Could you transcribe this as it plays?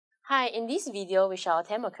Hi, in this video, we shall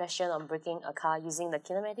attempt a question on braking a car using the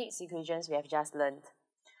kinematics equations we have just learned.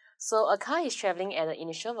 So, a car is traveling at an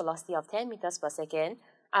initial velocity of 10 meters per second.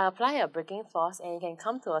 I apply a braking force and it can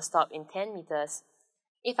come to a stop in 10 meters.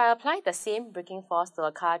 If I apply the same braking force to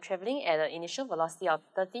a car traveling at an initial velocity of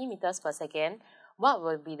 30 meters per second, what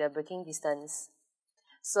will be the braking distance?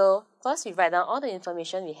 So, first we write down all the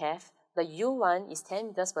information we have. The U1 is 10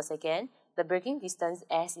 meters per second, the braking distance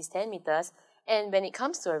S is 10 meters, and when it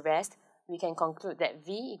comes to a rest, we can conclude that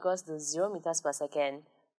V equals to 0 meters per second.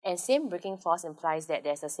 And same braking force implies that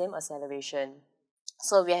there's the same acceleration.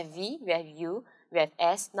 So we have V, we have U, we have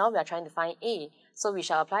S, now we are trying to find A. So we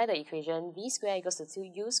shall apply the equation V squared equals to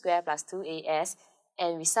 2U squared plus 2AS,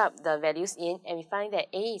 and we sub the values in, and we find that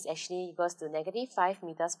A is actually equals to negative 5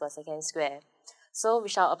 meters per second squared. So we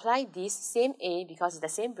shall apply this same A, because it's the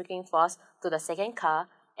same braking force, to the second car,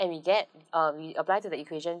 and we apply to the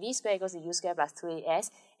equation V squared equals to U squared plus 2AS,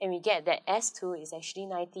 and we get that S2 is actually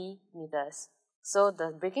 90 meters. So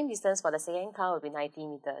the braking distance for the second car will be 90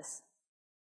 meters.